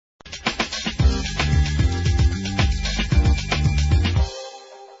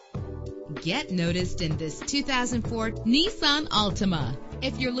Get noticed in this 2004 Nissan Altima.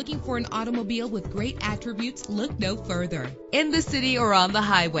 If you're looking for an automobile with great attributes, look no further. In the city or on the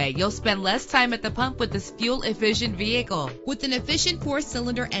highway, you'll spend less time at the pump with this fuel-efficient vehicle. With an efficient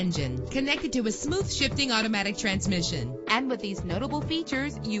 4-cylinder engine connected to a smooth shifting automatic transmission. And with these notable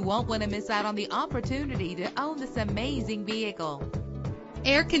features, you won't want to miss out on the opportunity to own this amazing vehicle.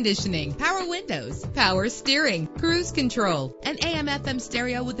 Air conditioning, power windows, power steering, cruise control, an AM/FM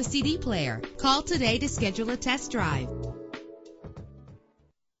stereo with a CD player. Call today to schedule a test drive.